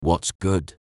What's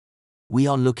good? We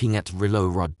are looking at Rylo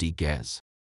Rodriguez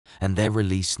and their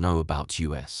release Know About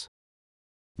US.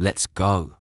 Let's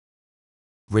go.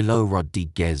 Rylo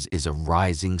Rodriguez is a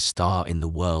rising star in the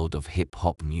world of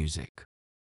hip-hop music.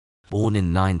 Born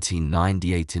in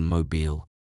 1998 in Mobile,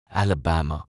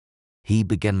 Alabama, he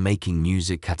began making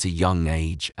music at a young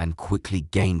age and quickly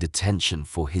gained attention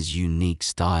for his unique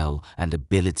style and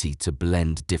ability to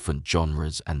blend different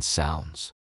genres and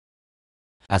sounds.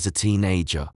 As a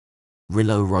teenager,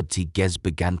 Rylo Rodriguez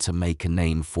began to make a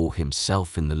name for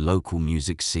himself in the local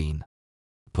music scene,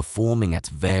 performing at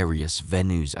various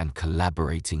venues and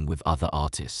collaborating with other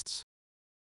artists.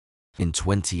 In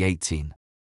 2018,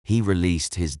 he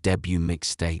released his debut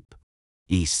mixtape,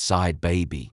 East Side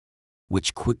Baby,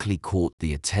 which quickly caught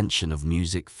the attention of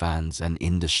music fans and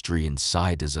industry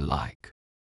insiders alike.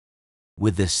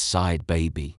 With this Side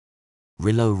Baby,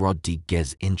 Rylo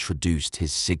Rodriguez introduced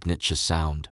his signature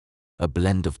sound, a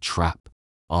blend of trap,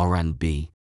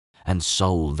 R&B, and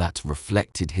soul that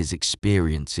reflected his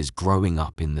experiences growing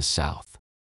up in the South.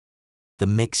 The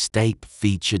mixtape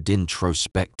featured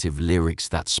introspective lyrics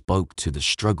that spoke to the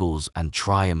struggles and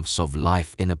triumphs of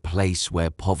life in a place where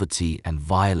poverty and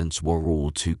violence were all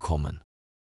too common.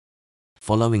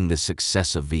 Following the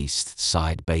success of East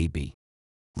Side Baby,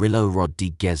 Rylo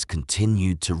Rodriguez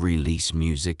continued to release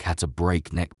music at a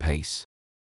breakneck pace,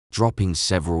 dropping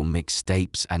several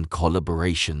mixtapes and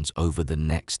collaborations over the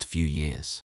next few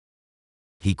years.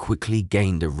 He quickly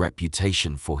gained a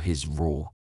reputation for his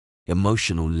raw,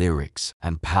 emotional lyrics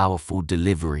and powerful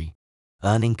delivery,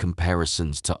 earning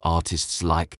comparisons to artists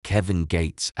like Kevin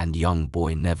Gates and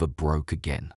Youngboy Never Broke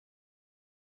Again.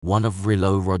 One of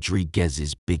Rylo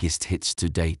Rodriguez's biggest hits to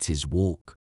date is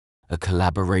Walk, a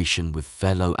collaboration with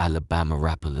fellow Alabama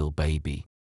rapper Lil Baby.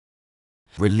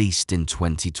 Released in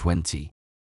 2020,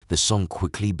 the song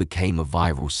quickly became a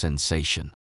viral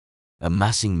sensation,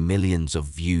 amassing millions of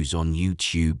views on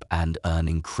YouTube and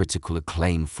earning critical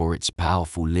acclaim for its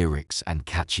powerful lyrics and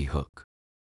catchy hook.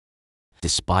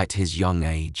 Despite his young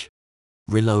age,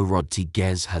 Rylo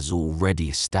Rodriguez has already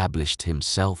established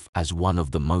himself as one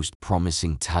of the most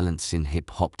promising talents in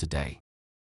hip-hop today.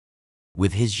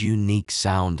 With his unique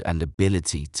sound and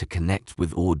ability to connect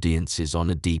with audiences on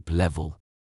a deep level,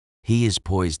 he is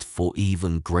poised for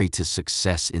even greater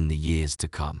success in the years to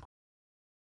come.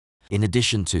 In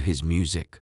addition to his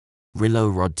music,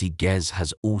 Rylo Rodriguez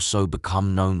has also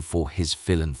become known for his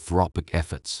philanthropic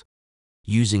efforts,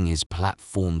 using his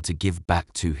platform to give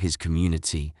back to his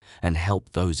community and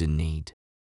help those in need.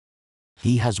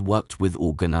 He has worked with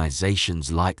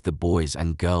organizations like the Boys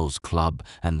and Girls Club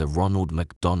and the Ronald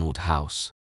McDonald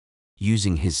House,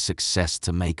 using his success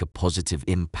to make a positive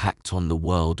impact on the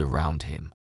world around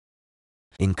him.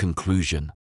 In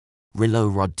conclusion,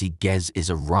 Rylo Rodriguez is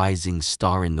a rising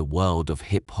star in the world of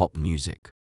hip-hop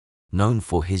music, known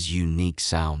for his unique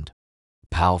sound,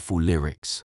 powerful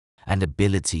lyrics, and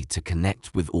ability to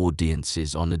connect with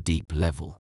audiences on a deep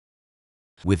level.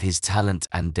 With his talent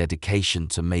and dedication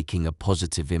to making a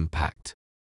positive impact,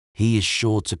 he is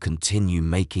sure to continue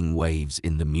making waves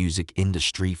in the music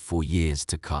industry for years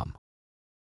to come.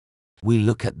 We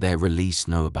look at their release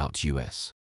Know About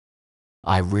US.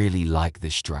 I really like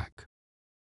this track.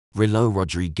 Rylo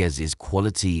Rodriguez's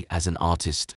quality as an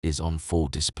artist is on full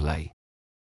display.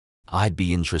 I'd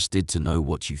be interested to know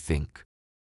what you think.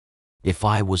 If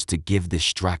I was to give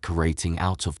this track a rating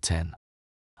out of 10,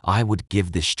 I would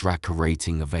give this track a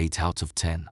rating of 8 out of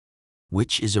 10,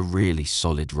 which is a really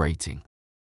solid rating.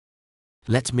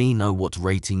 Let me know what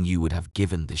rating you would have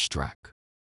given this track.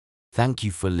 Thank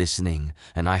you for listening,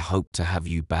 and I hope to have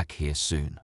you back here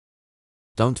soon.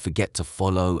 Don't forget to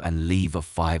follow and leave a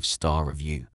 5-star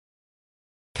review.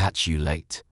 Catch you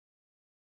late.